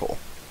charcoal.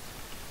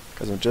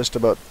 Because I'm just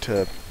about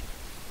to...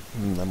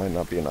 that might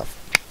not be enough.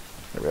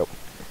 There we go.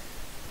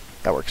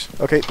 That works.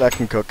 Okay, that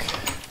can cook.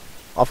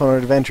 Off on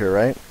an adventure,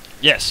 right?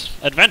 yes,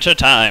 adventure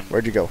time!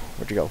 Where'd you go?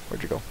 Where'd you go?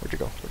 Where'd you go? Where'd you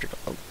go? Where'd you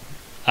go?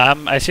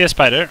 Oh, I see a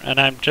spider, and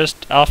I'm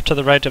just off to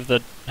the right of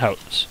the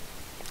house.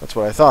 that's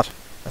what I thought.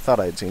 I thought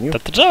I had seen you.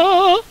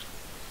 Da-da-da!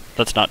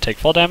 Let's not take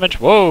full damage.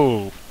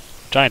 Whoa!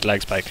 Giant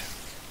lag spike.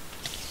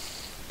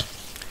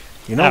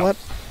 You know Ow. what?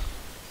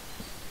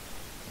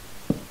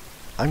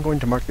 I'm going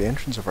to mark the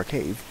entrance of our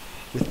cave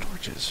with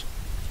torches.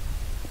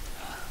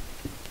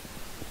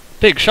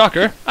 Big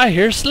shocker, I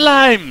hear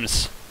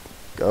slimes!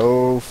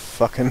 Go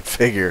fucking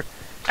figure.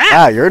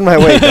 Ah, you're in my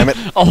way, damn it.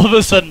 All of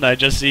a sudden, I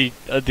just see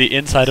the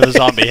inside of a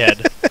zombie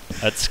head.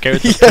 That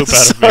scared the Yeah, poop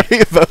out of me.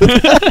 sorry about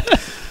that.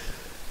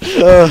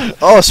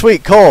 Oh,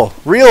 sweet, coal.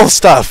 Real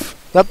stuff.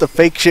 Not the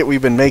fake shit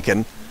we've been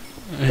making.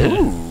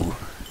 Ooh.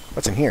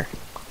 What's in here?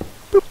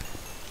 Boop.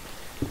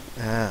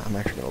 I'm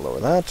actually going to lower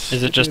that.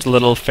 Is it just a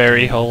little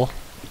fairy hole?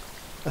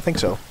 I think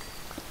so.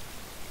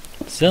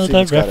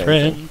 Zelda it's got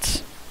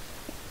reference.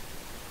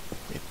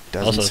 It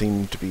doesn't Also-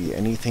 seem to be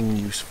anything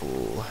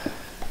useful.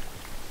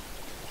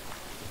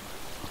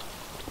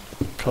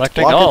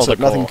 Collecting Block all it so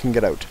the nothing coal. can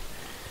get out.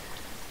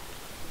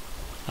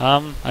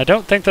 I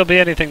don't think there'll be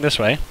anything this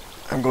way.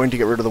 I'm going to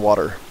get rid of the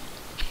water.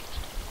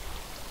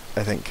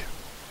 I think.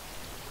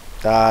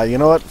 You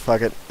know what?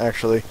 Fuck it,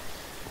 actually.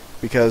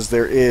 Because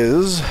there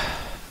is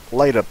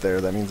light up there.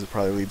 That means it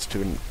probably leads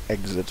to an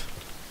exit.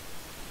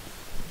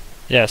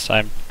 Yes,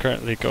 I'm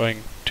currently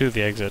going to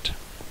the exit.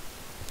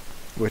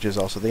 Which is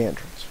also the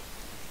entrance.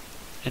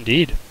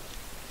 Indeed.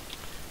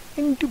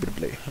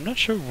 Indubitably. I'm not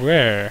sure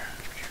where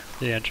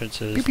the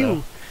entrance is, Pew pew.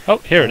 though. Oh,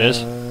 here it is.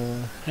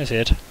 Uh, I see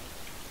it.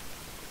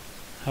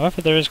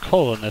 However, there is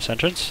coal in this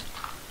entrance.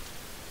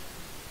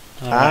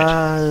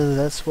 Alright.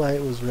 That's why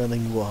it was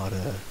running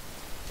water.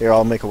 Here,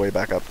 I'll make a way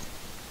back up.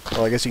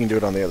 Well, I guess you can do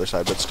it on the other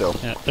side, but still.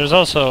 Yeah, there's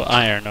also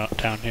iron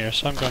down here,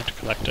 so I'm going to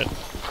collect it.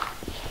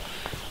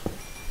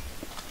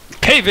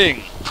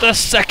 Caving! The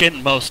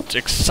second most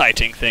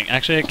exciting thing.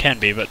 Actually, it can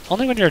be, but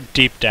only when you're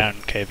deep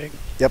down caving.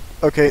 Yep.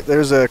 Okay,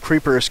 there's a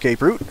creeper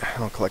escape route.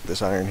 I'll collect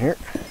this iron here.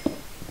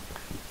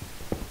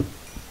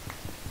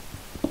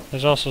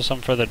 There's also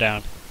some further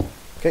down.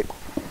 Okay.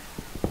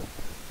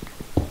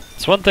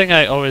 It's one thing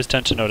I always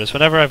tend to notice.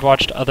 Whenever I've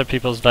watched other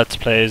people's Let's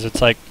Plays,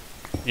 it's like,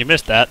 you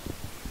missed that.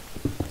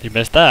 You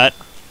missed that.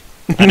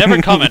 I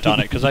never comment on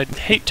it, because I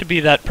hate to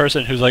be that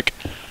person who's like,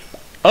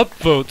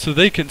 upvote so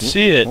they can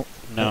see it.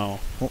 No.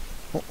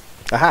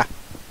 Aha!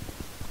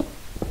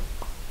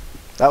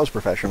 That was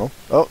professional.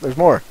 Oh, there's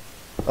more.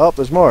 Oh,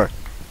 there's more.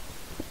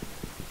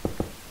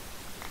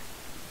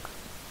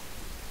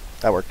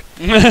 That worked.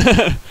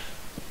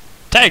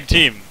 Tag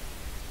team.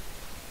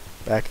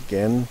 Back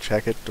again.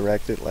 Check it.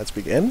 Direct it. Let's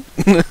begin.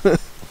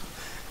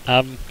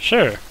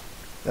 Sure.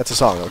 That's a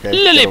song, okay?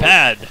 Lily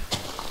pad.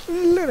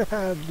 Lily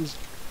pads.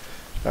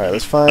 All right,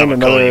 let's find I'm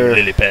gonna call you another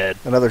lily pad.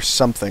 another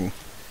something.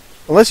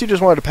 Unless you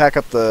just wanted to pack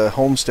up the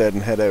homestead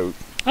and head out.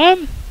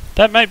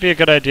 That might be a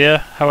good idea.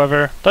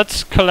 However,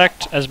 let's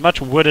collect as much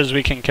wood as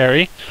we can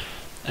carry,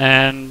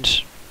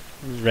 and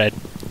red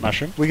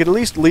mushroom. We could at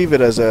least leave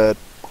it as a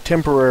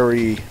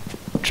temporary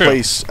True.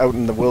 place out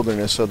in the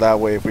wilderness, so that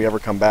way if we ever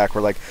come back,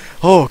 we're like,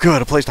 oh,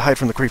 good, a place to hide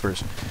from the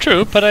creepers.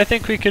 True, but I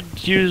think we could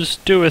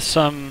do with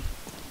some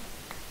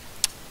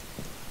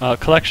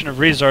collection of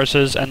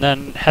resources and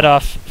then head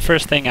off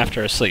first thing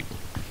after a sleep.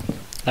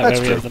 That That's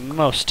way we true. have the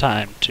most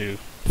time to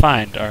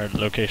find our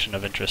location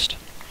of interest.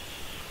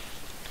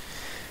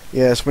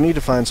 Yes, we need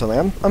to find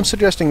something. I'm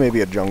suggesting maybe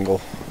a jungle.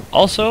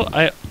 Also,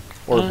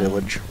 Or a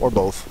village. Or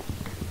both.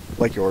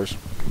 Like yours.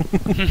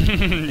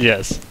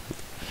 yes.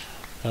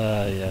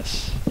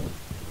 Yes.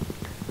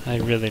 I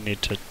really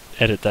need to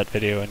edit that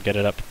video and get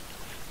it up.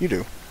 You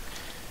do.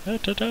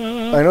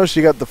 Da-da-da. I noticed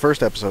you got the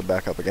first episode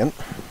back up again.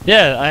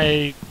 Yeah,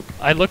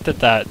 I looked at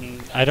that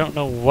and I don't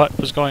know what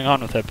was going on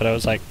with it, but I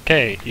was like,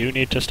 okay, you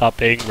need to stop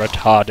being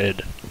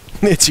retarded.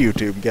 It's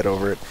YouTube. Get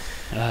over it.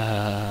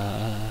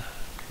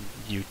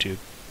 YouTube.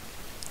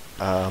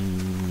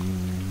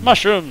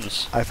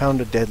 Mushrooms! I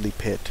found a deadly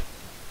pit.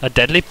 A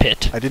deadly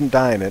pit? I didn't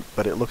die in it,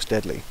 but it looks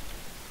deadly.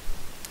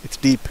 It's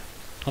deep.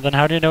 Well then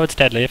how do you know it's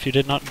deadly if you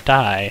did not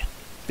die?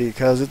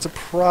 Because it's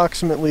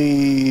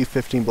approximately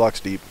 15 blocks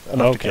deep.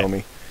 Enough to kill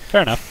me.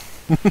 Fair enough.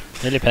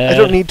 Lily pad. I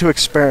don't need to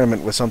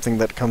experiment with something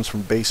that comes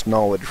from base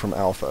knowledge from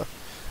Alpha.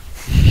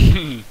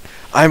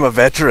 I'm a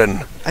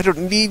veteran. I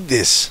don't need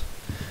this.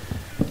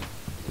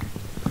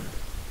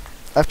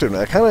 I have to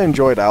admit, I kind of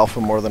enjoyed Alpha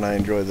more than I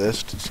enjoy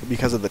this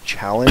because of the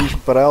challenge,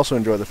 but I also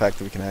enjoy the fact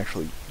that we can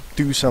actually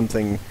do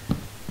something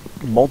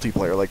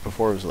multiplayer. Like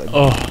before, it was like...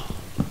 Oh.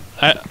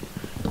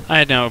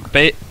 I know.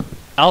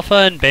 Alpha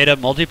and Beta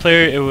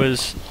multiplayer, it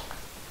was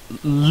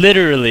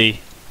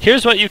literally,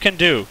 here's what you can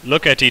do.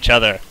 Look at each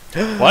other.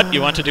 What? You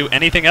want to do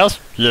anything else?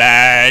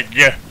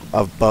 Lag!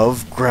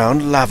 Above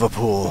ground lava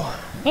pool.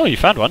 Oh, you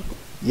found one.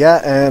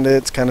 Yeah, and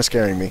it's kind of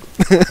scaring me.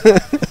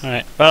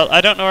 Alright. Well, I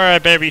don't know where our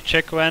baby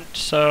chick went,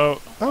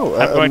 so Oh,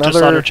 I'm going to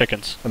slaughter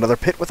chickens. Another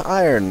pit with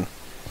iron.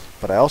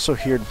 But I also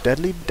hear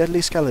deadly,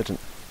 deadly skeleton.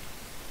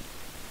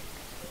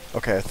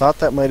 Okay, I thought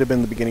that might have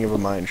been the beginning of a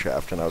mine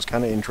shaft, and I was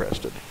kind of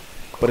interested.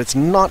 But it's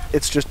not,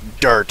 it's just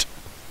dirt.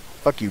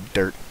 Fuck you,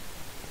 dirt.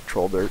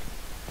 Troll dirt.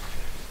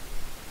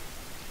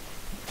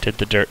 Did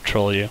the dirt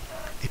troll you?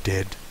 It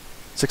did.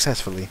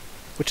 Successfully.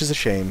 Which is a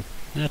shame.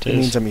 It It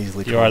means I'm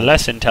easily You are trolled.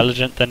 less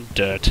intelligent than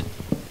dirt.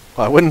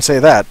 Well, I wouldn't say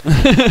that.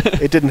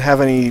 It didn't have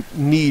any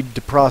need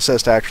to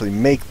process to actually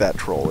make that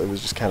troll. It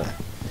was just kind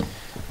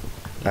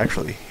of...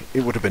 Actually,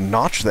 it would have been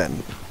notch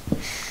then.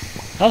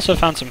 I also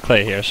found some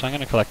clay here, so I'm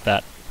going to collect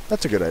that.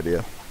 That's a good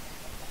idea.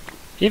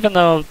 Even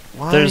though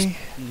Why? there's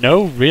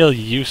no real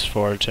use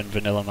for it in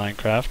vanilla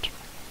Minecraft,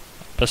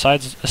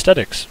 besides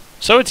aesthetics.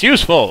 So it's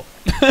useful!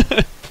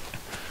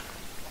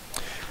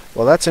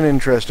 Well, that's an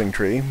interesting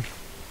tree.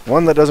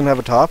 One that doesn't have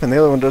a top, and the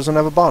other one doesn't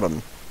have a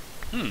bottom.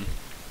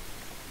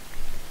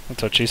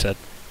 That's what she said.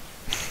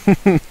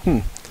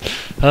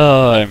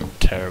 Oh, I'm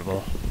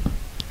terrible.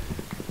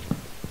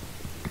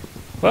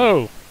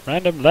 Whoa!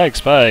 Random leg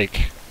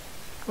spike!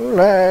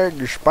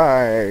 Leg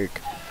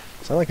spike.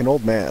 Sound like an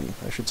old man.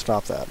 I should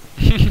stop that.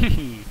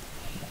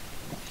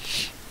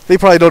 They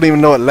probably don't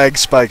even know what leg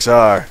spikes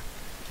are.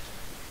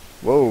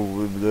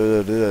 Whoa.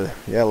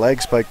 Yeah,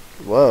 leg spike.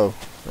 Whoa.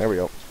 There we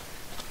go.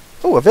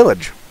 Oh, a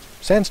village.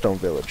 Sandstone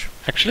village.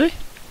 Actually?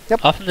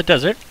 Yep. Off in the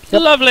desert?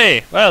 Yep.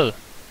 Lovely! Well,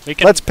 we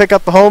can... Let's pick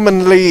up the home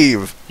and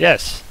leave.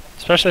 Yes.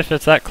 Especially if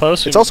it's that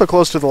close. It's also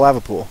close to the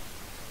lava pool.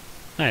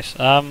 Nice.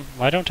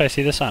 Why don't I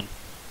see the sun?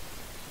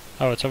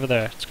 Oh, it's over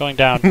there. It's going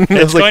down. It's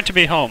It's like- going to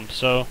be home,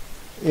 so...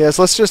 Yes,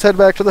 let's just head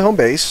back to the home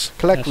base,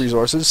 collect Yes.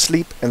 resources,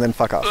 sleep, and then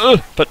fuck off.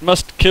 Ugh, but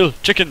must kill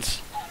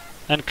chickens.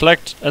 And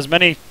collect as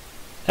many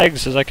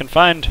eggs as I can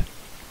find.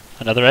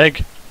 Another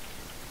egg.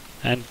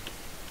 And...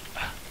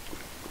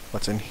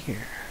 What's in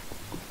here?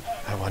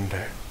 I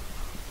wonder.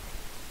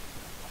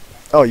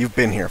 Oh, you've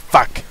been here.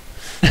 Fuck.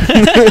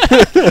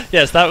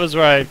 Yes, that was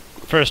where I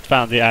first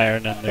found the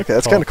iron and the Okay,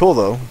 that's coal. kind of cool,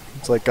 though.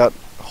 It's like got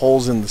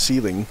holes in the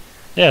ceiling.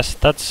 Yes,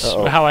 that's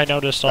Uh-oh. how I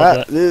noticed all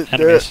Ah, the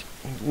enemies.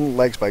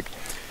 Leg spike.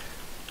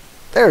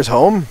 There's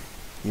home.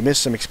 You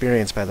missed some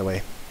experience, by the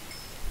way.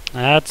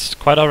 That's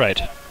quite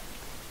alright.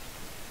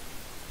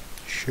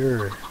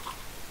 Sure.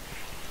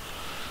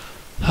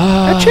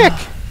 A chick!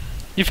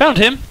 You found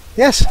him?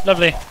 Yes,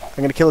 Lovely. I'm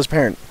gonna kill his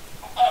parent.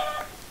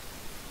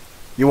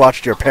 You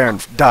watched your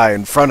parent die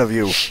in front of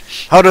you.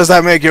 How does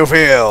that make you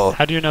feel?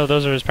 How do you know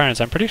those are his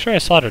parents? I'm pretty sure I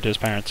slaughtered his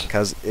parents.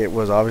 Because it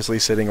was obviously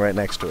sitting right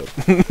next to it.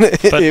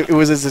 But- it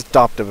was his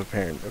adoptive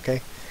parent, okay?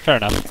 Fair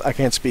enough. I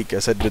can't speak. I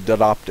said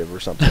adoptive or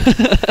something.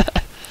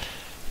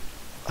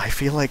 I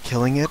feel like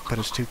killing it, but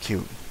it's too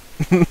cute.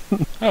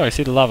 Oh, I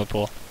see the lava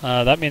pool.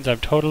 That means I'm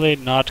totally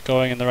not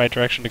going in the right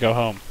direction to go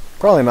home.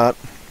 Probably not.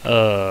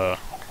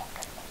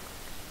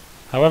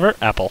 However,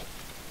 apple.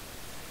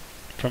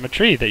 From a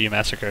tree that you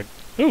massacred.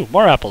 Ooh,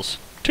 more apples.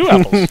 2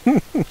 apples.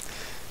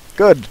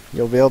 Good.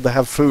 You'll be able to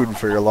have food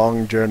for your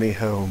long journey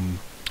home.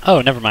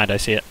 Oh, never mind, I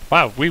see it.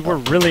 Wow, we were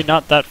really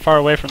not that far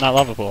away from that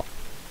lava pool.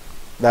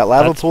 That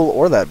lava That's pool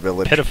or that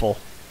village. Pitiful.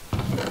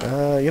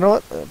 You know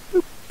what?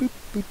 Boop, boop,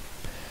 boop.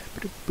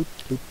 Boop, boop,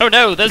 boop. Oh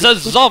no, there's a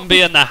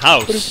zombie in the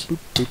house! Boop,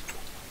 boop, boop.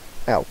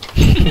 Ow.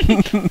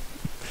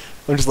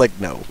 I'm just like,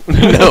 no.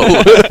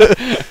 No.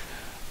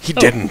 He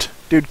didn't.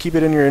 Dude, keep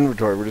it in your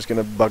inventory. We're just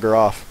going to bugger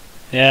off.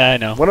 Yeah, I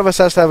know. One of us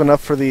has to have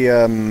enough for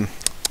the,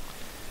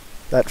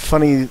 that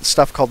funny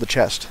stuff called the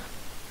chest.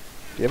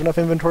 Do you have enough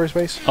inventory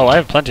space? Oh, I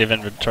have plenty of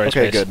inventory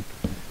space. Okay, good.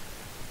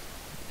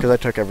 Because I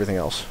took everything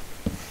else.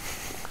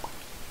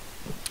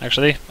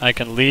 Actually, I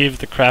can leave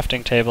the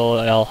crafting table.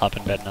 I'll hop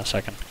in bed in a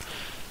second.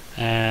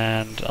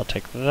 And I'll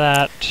take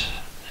that.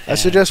 I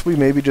suggest we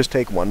maybe just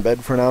take one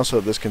bed for now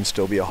so this can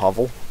still be a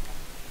hovel.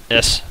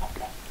 Yes.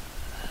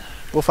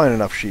 We'll find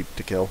enough sheep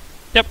to kill.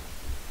 Yep.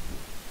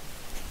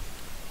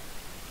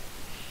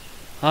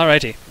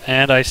 Alrighty.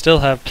 And I still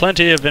have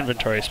plenty of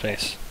inventory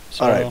space.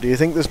 So Alright, do you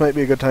think this might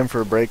be a good time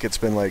for a break? It's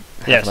been like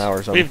half an hour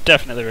or something. We've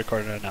definitely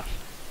recorded enough.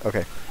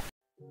 Okay.